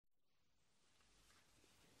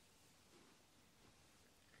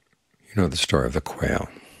You know the story of the quail.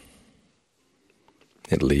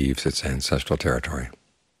 It leaves its ancestral territory,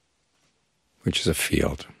 which is a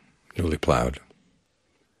field, newly plowed,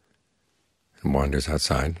 and wanders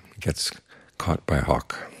outside. It gets caught by a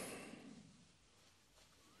hawk.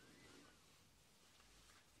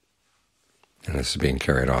 And as it's being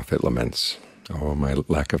carried off, it laments, "Oh, my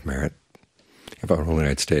lack of merit. If only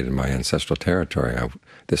I'd stayed in my ancestral territory,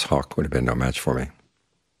 this hawk would have been no match for me."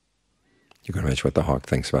 You can imagine what the hawk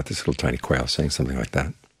thinks about this little tiny quail saying something like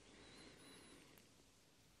that.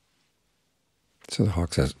 So the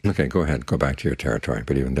hawk says, "Okay, go ahead, go back to your territory,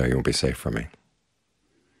 but even there you won't be safe from me."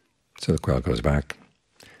 So the quail goes back,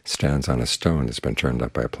 stands on a stone that's been turned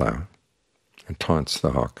up by a plow, and taunts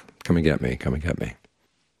the hawk, "Come and get me, come and get me."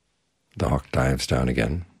 The hawk dives down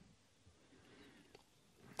again,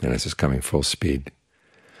 and as it's coming full speed,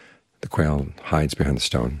 the quail hides behind the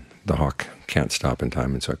stone. The hawk can't stop in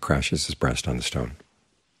time, and so it crashes his breast on the stone.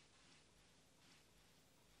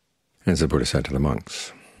 And as the Buddha said to the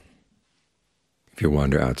monks, if you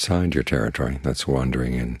wander outside your territory, that's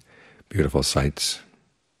wandering in beautiful sights,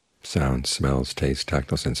 sounds, smells, tastes,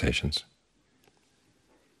 tactile sensations,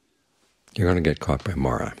 you're going to get caught by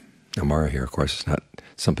Mara. Now Mara here, of course, is not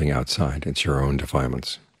something outside. It's your own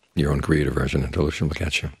defilements. Your own greed, aversion, and delusion will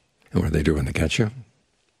get you. And what do they do when they get you?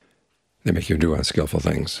 They make you do unskillful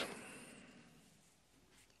things.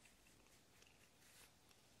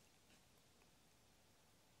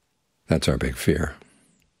 That's our big fear,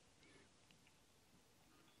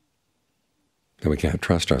 that we can't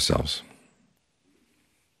trust ourselves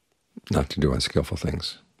not to do unskillful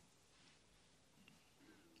things.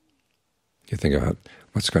 You think about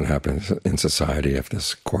what's going to happen in society if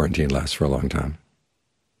this quarantine lasts for a long time.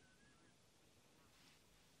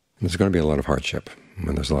 There's going to be a lot of hardship.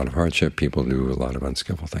 When there's a lot of hardship, people do a lot of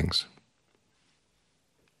unskillful things.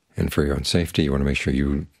 And for your own safety, you want to make sure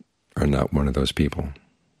you are not one of those people.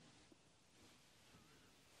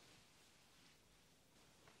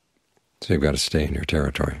 So you've got to stay in your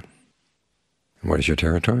territory. And what is your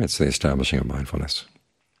territory? It's the establishing of mindfulness.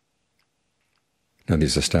 Now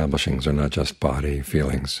these establishings are not just body,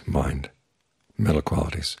 feelings, mind, mental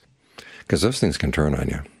qualities, because those things can turn on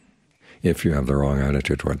you if you have the wrong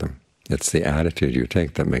attitude toward them. It's the attitude you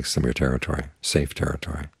take that makes them your territory, safe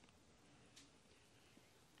territory.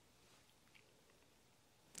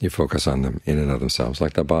 You focus on them in and of themselves,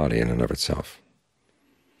 like the body in and of itself.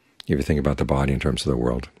 If you think about the body in terms of the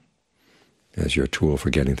world, as your tool for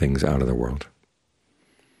getting things out of the world,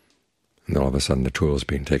 and then all of a sudden the tool is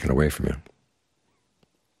being taken away from you.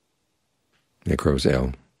 It grows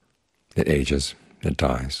ill, it ages, it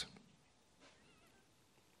dies.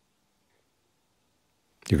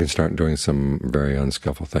 You can start doing some very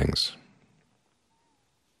unskillful things.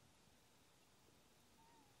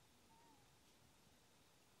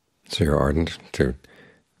 So you're ardent to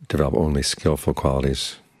develop only skillful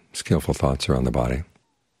qualities, skillful thoughts around the body,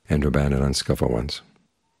 and to abandon unskillful ones.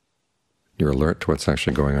 You're alert to what's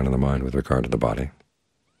actually going on in the mind with regard to the body.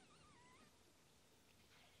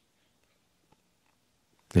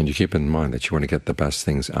 And you keep in mind that you want to get the best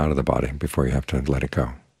things out of the body before you have to let it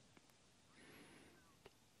go.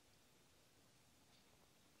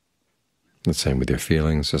 The same with your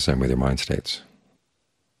feelings, the same with your mind states.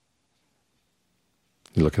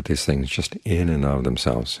 You look at these things just in and of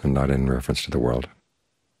themselves and not in reference to the world.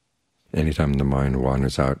 Anytime the mind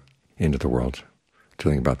wanders out into the world to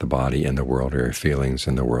think about the body in the world, or your feelings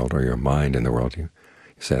in the world, or your mind in the world, you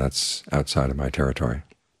say, that's outside of my territory.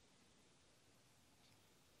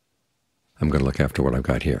 I'm going to look after what I've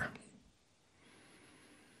got here.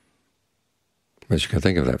 But you can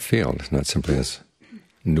think of that field not simply as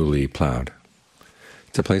newly plowed.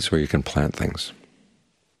 It's a place where you can plant things.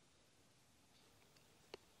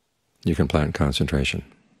 You can plant concentration.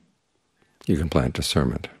 You can plant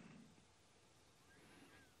discernment.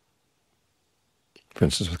 For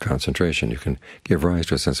instance, with concentration, you can give rise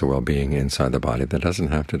to a sense of well-being inside the body that doesn't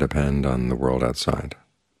have to depend on the world outside.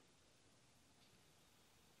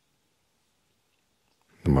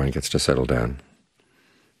 The mind gets to settle down.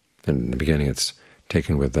 And in the beginning, it's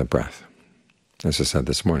taken with the breath. As I said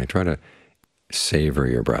this morning, try to savor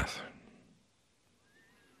your breath.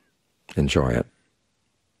 Enjoy it.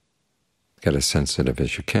 Get as sensitive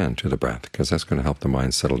as you can to the breath, because that's going to help the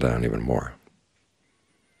mind settle down even more.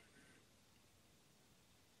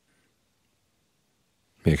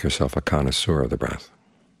 Make yourself a connoisseur of the breath.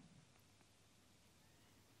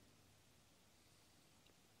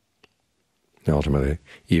 And ultimately,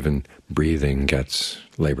 even breathing gets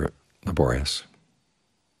laborious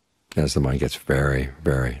as the mind gets very,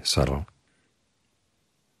 very subtle.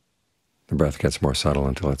 The breath gets more subtle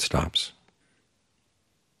until it stops.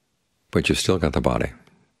 but you've still got the body.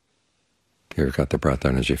 You've got the breath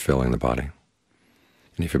energy filling the body.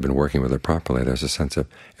 And if you've been working with it properly, there's a sense of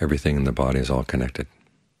everything in the body is all connected,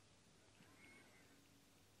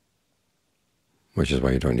 which is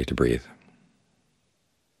why you don't need to breathe.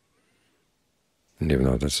 And even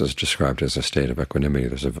though this is described as a state of equanimity,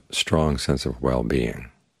 there's a strong sense of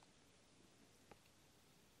well-being.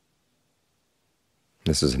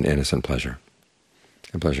 This is an innocent pleasure.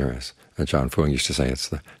 And pleasure, as John Fung used to say, it's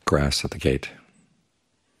the grass at the gate.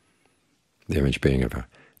 The image being of a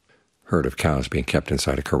herd of cows being kept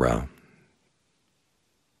inside a corral.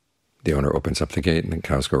 The owner opens up the gate, and the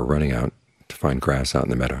cows go running out to find grass out in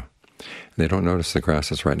the meadow. And they don't notice the grass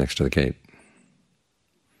that's right next to the gate.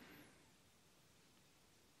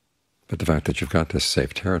 But the fact that you've got this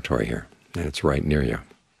safe territory here, and it's right near you,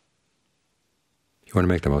 you want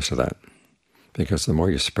to make the most of that, because the more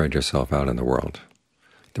you spread yourself out in the world,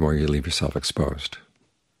 the more you leave yourself exposed.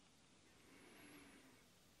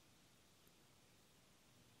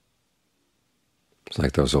 It's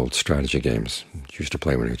like those old strategy games you used to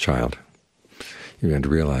play when you were a child. You begin to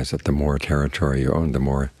realize that the more territory you own, the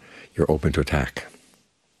more you're open to attack.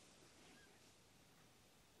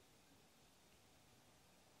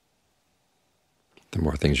 The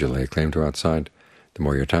more things you lay claim to outside, the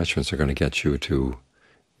more your attachments are going to get you to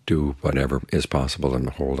do whatever is possible and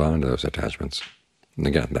hold on to those attachments. And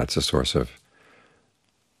again, that's a source of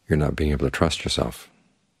you're not being able to trust yourself.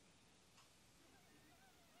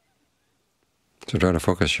 So try to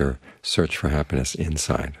focus your search for happiness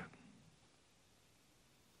inside.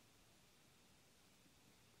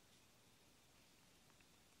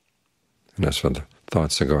 And as for the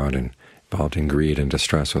thoughts that go out involved in greed and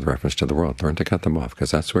distress with reference to the world, learn to cut them off,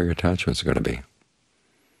 because that's where your attachments are going to be.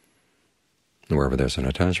 And wherever there's an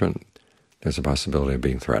attachment, there's a possibility of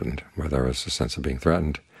being threatened. Where there is a sense of being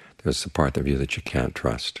threatened, there's the part of you that you can't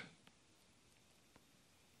trust.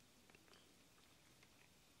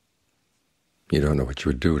 You don't know what you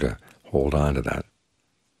would do to hold on to that.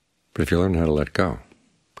 But if you learn how to let go,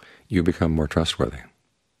 you become more trustworthy.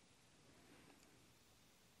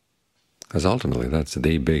 Because ultimately that's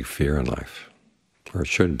the big fear in life, or it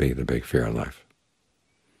should be the big fear in life.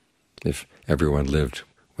 If everyone lived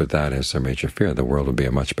with that as their major fear, the world would be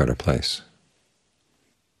a much better place.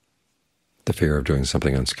 The fear of doing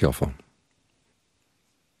something unskillful,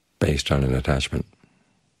 based on an attachment.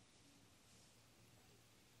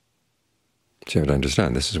 So you have to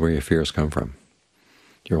understand, this is where your fears come from.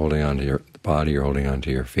 You're holding on to your body, you're holding on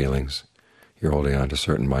to your feelings, you're holding on to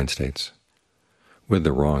certain mind states with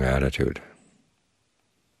the wrong attitude.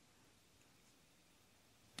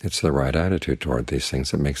 It's the right attitude toward these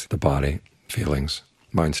things that makes the body, feelings,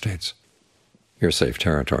 mind states your safe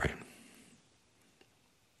territory.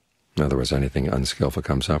 In other words, anything unskillful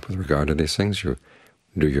comes up with regard to these things, you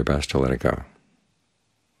do your best to let it go.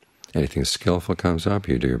 Anything skillful comes up,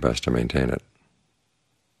 you do your best to maintain it.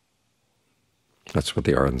 That's what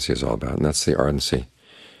the ardency is all about, and that's the ardency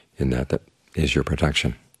in that is your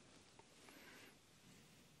protection.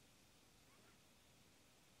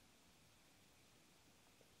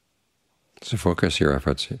 So focus your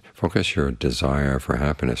efforts, focus your desire for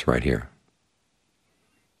happiness right here.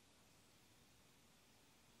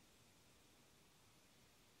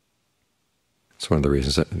 It's one of the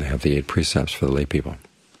reasons that they have the 8 precepts for the lay people.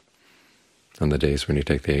 On the days when you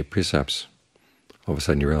take the 8 precepts, all of a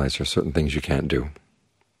sudden you realize there are certain things you can't do,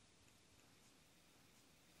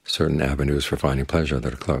 certain avenues for finding pleasure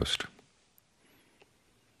that are closed.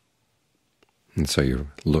 And so you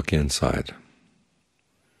look inside.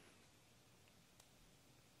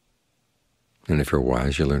 And if you're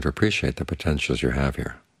wise, you learn to appreciate the potentials you have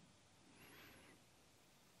here.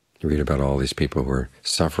 You read about all these people who are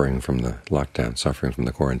suffering from the lockdown, suffering from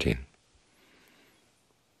the quarantine.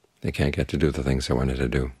 They can't get to do the things they wanted to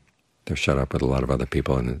do. They're shut up with a lot of other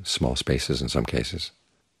people in small spaces in some cases.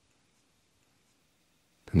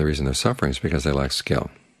 And the reason they're suffering is because they lack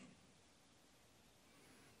skill.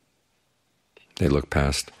 They look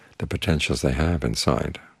past the potentials they have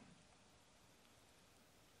inside,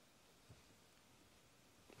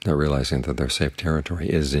 not realizing that their safe territory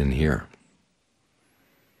is in here.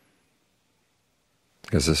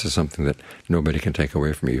 Because this is something that nobody can take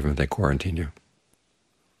away from you, even if they quarantine you.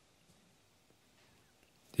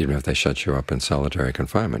 Even if they shut you up in solitary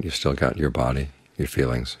confinement, you've still got your body, your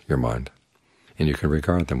feelings, your mind, and you can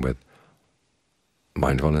regard them with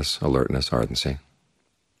mindfulness, alertness, ardency.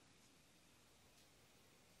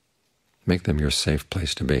 Make them your safe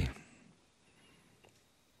place to be.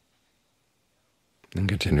 And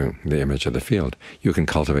continue the image of the field. You can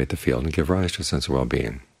cultivate the field and give rise to a sense of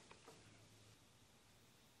well-being.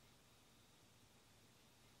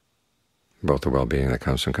 both the well-being that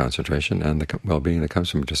comes from concentration and the well-being that comes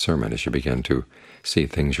from discernment as you begin to see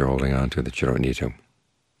things you're holding on to that you don't need to.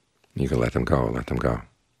 You can let them go, let them go.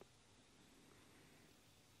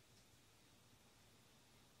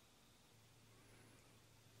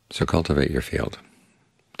 So cultivate your field.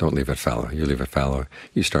 Don't leave it fallow. You leave it fallow,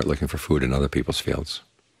 you start looking for food in other people's fields.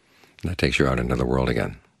 And that takes you out into the world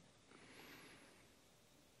again.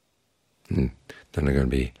 And then there are going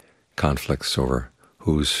to be conflicts over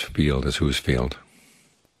whose field is whose field,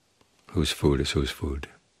 whose food is whose food.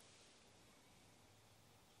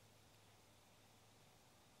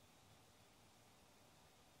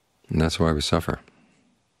 And that's why we suffer.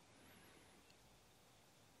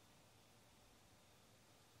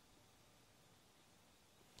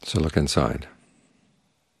 So look inside.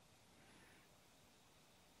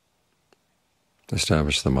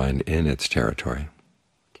 Establish the mind in its territory,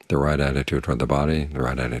 the right attitude toward the body, the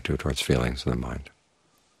right attitude towards feelings in the mind.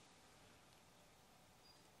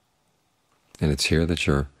 And it's here that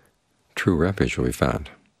your true refuge will be found.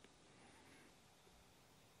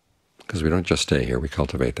 Because we don't just stay here, we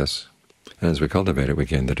cultivate this. And as we cultivate it, we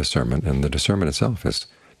gain the discernment, and the discernment itself is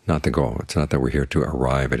not the goal. It's not that we're here to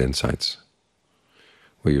arrive at insights.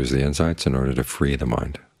 We use the insights in order to free the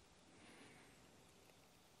mind.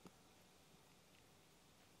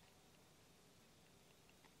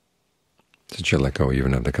 Since you let go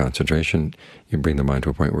even of the concentration, you bring the mind to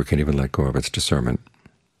a point where it can even let go of its discernment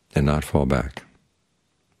and not fall back.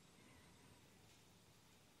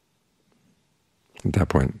 At that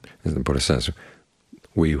point, as the Buddha says,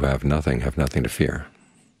 we who have nothing to fear.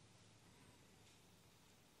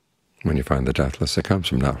 When you find the deathless, it comes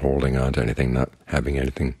from not holding on to anything, not having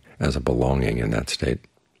anything as a belonging in that state.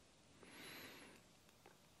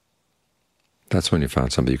 That's when you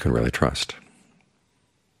found somebody you can really trust.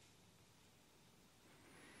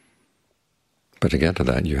 But to get to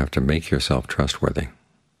that, you have to make yourself trustworthy.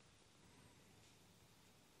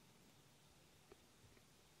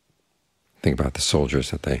 Think about the soldiers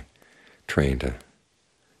that they train to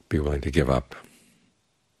be willing to give up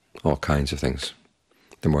all kinds of things.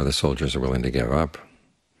 The more the soldiers are willing to give up,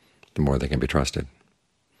 the more they can be trusted.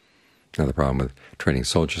 Now the problem with training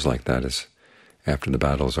soldiers like that is after the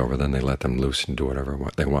battle is over, then they let them loose and do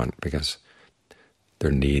what they want, because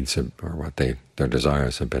their needs or their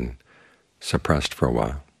desires have been suppressed for a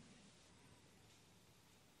while.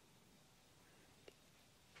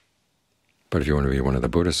 But if you want to be one of the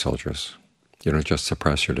Buddhist soldiers, you don't just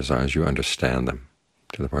suppress your desires, you understand them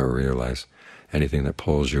to the point where you realize anything that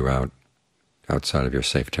pulls you outside of your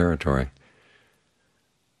safe territory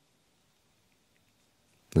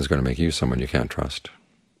is going to make you someone you can't trust.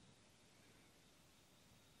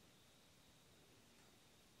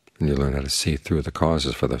 And you learn how to see through the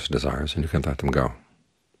causes for those desires, and you can let them go.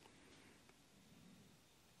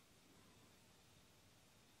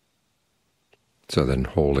 So then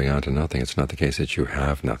holding on to nothing, it's not the case that you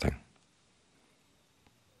have nothing.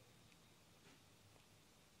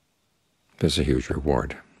 There's a huge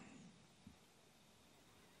reward.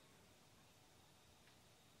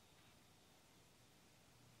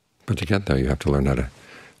 But to get there, you have to learn how to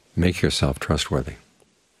make yourself trustworthy.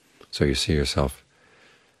 So you see yourself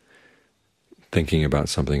thinking about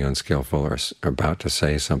something unskillful, or about to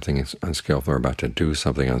say something unskillful, or about to do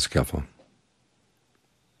something unskillful.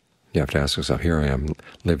 You have to ask yourself, here I am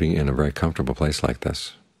living in a very comfortable place like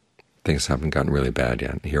this. Things haven't gotten really bad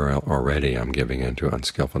yet. Here already I'm giving in to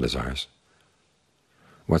unskillful desires.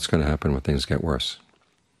 What's going to happen when things get worse?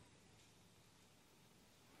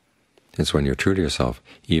 It's when you're true to yourself,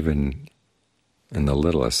 even in the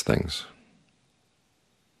littlest things.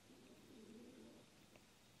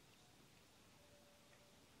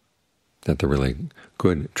 That the really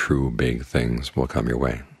good, true, big things will come your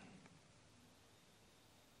way.